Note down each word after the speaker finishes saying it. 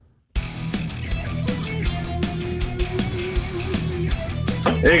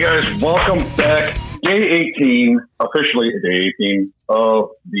Hey guys, welcome back. Day 18, officially day 18 of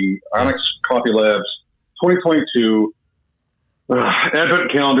the Onyx Coffee Labs 2022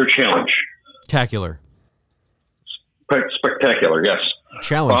 Advent Calendar Challenge. Spectacular. Spectacular, yes.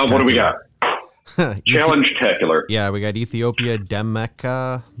 Challenge. What do we got? Challenge-tacular. Yeah, we got Ethiopia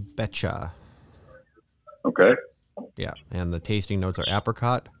Demeka Becha. Okay. Yeah, and the tasting notes are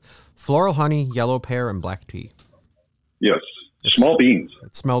apricot, floral honey, yellow pear, and black tea. Yes. Small beans.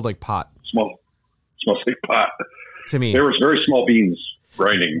 It smelled like pot. Smells like pot. To me. There was very small beans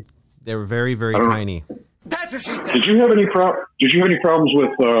grinding. They were very, very tiny. That's what she said. Did you have any problems with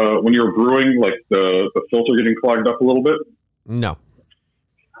when you were brewing, like the filter getting clogged up a little bit? No.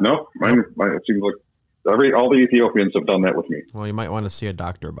 No? Mine it seems like all the Ethiopians have done that with me. Well, you might want to see a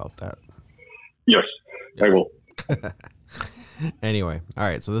doctor about that. Yes. I will. Anyway, all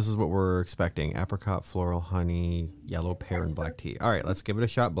right, so this is what we're expecting. Apricot, floral, honey, yellow pear, and black tea. All right, let's give it a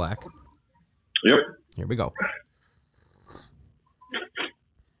shot black. Yep. Here we go.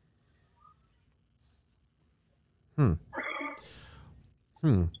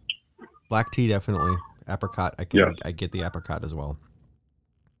 Black tea, definitely. Apricot, I get the apricot as well.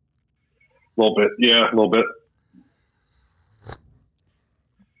 A little bit. Yeah, a little bit.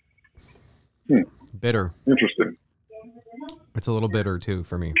 Bitter. Interesting. It's a little bitter, too,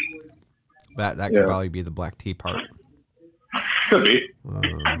 for me. That could probably be the black tea part. Could be.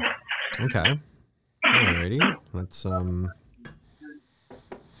 Okay. Alrighty. Let's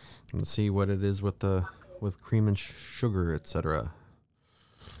see what it is with cream and sugar, etc.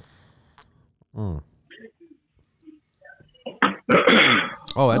 Oh,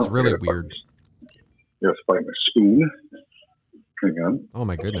 that's really weird. Yes, find my spoon. Hang on. Oh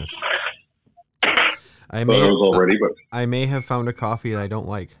my goodness. I may have found a coffee that I don't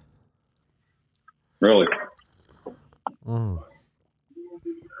like. Really? Oh.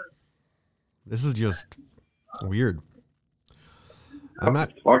 This is just weird. I'm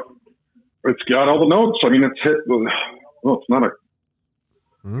not. Fuck. It's got all the notes. I mean, it's hit with. Well, it's not a.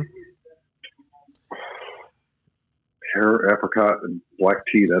 Pear, apricot, and black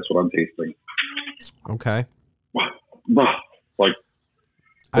tea. That's what I'm tasting. Okay.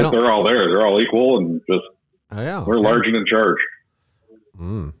 Like, they're all there. They're all equal, and just we're large and in charge.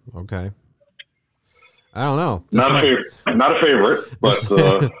 Okay. I don't know. Not a favorite,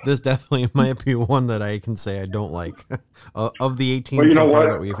 but this definitely might be one that I can say I don't like of the 18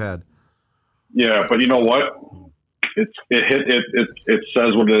 that we've had. Yeah, but you know what? It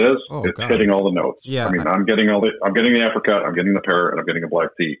says what it is. It's hitting all the notes. Yeah, I mean, I'm getting the apricot, I'm getting the pear, and I'm getting a black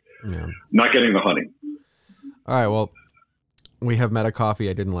tea. Yeah. Not getting the honey. All right. Well, we have met a coffee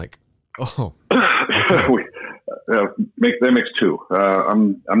I didn't like. Oh. Okay. That makes two.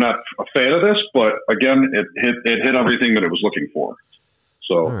 I'm not a fan of this, but again, it hit everything that it was looking for.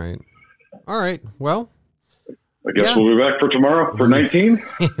 So all right. Well, I guess we'll be back for tomorrow for 19.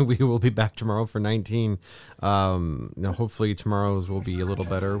 We will be back tomorrow for 19. Now, hopefully tomorrow's will be a little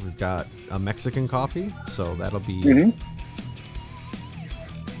better. We've got a Mexican coffee, so that'll be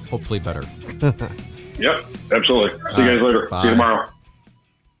hopefully better. Yep, absolutely. See you guys later. Bye. See you tomorrow.